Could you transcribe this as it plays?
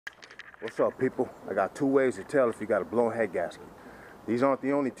What's up, people? I got two ways to tell if you got a blown head gasket. These aren't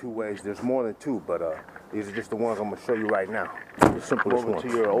the only two ways. There's more than two, but these are just the ones I'm gonna show you right now. The simplest one. To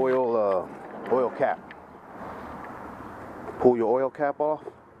your oil cap. Pull your oil cap off.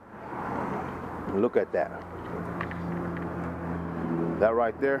 And look at that. That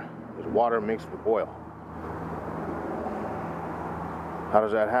right there is water mixed with oil. How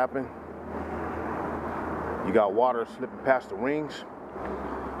does that happen? You got water slipping past the rings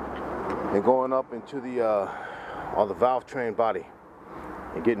and going up into on the valve train body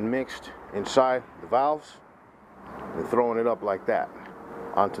and getting mixed inside the valves and throwing it up like that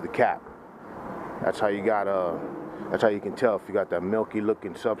onto the cap. That's how you got that's how you can tell if you got that milky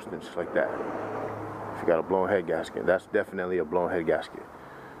looking substance like that. If you got a blown head gasket, that's definitely a blown head gasket.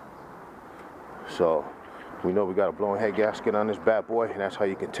 So we know we got a blown head gasket on this bad boy, and that's how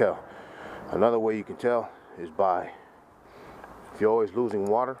you can tell. Another way you can tell is by, if you're always losing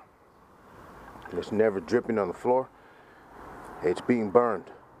water and it's never dripping on the floor, it's being burned.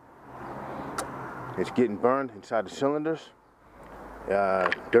 It's getting burned inside the cylinders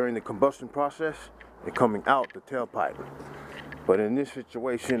during the combustion process and coming out the tailpipe. But in this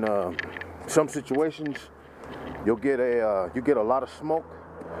situation, some situations you'll get a lot of smoke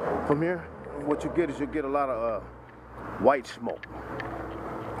from here. What you get is you'll get a lot of white smoke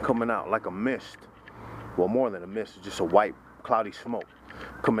coming out like a mist. Well, more than a mist, it's just a white cloudy smoke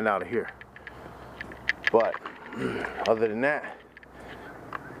coming out of here. But other than that,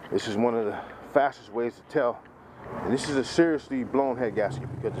 this is one of the fastest ways to tell. And this is a seriously blown head gasket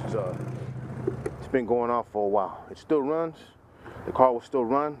because it's been going off for a while. It still runs. The car will still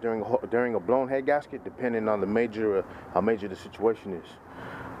run during a blown head gasket, depending on how major the situation is,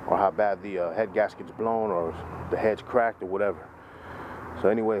 or how bad the head gasket's blown, or the head's cracked, or whatever. So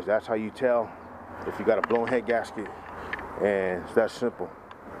anyways, that's how you tell if you got a blown head gasket, and it's that simple.